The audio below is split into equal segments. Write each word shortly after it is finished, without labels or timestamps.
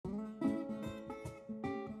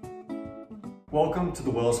Welcome to the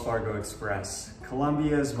Wells Fargo Express,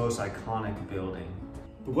 Columbia's most iconic building.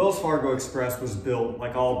 The Wells Fargo Express was built,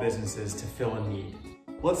 like all businesses, to fill a need.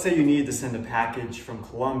 Let's say you needed to send a package from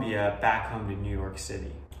Columbia back home to New York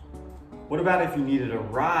City. What about if you needed a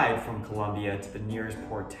ride from Columbia to the nearest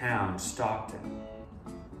port town, Stockton?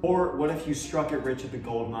 Or what if you struck it rich at the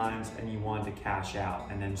gold mines and you wanted to cash out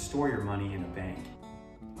and then store your money in a bank?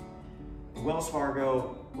 Wells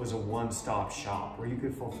Fargo was a one-stop shop where you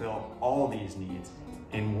could fulfill all these needs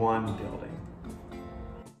in one building.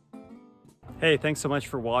 Hey, thanks so much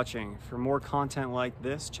for watching. For more content like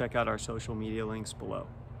this, check out our social media links below.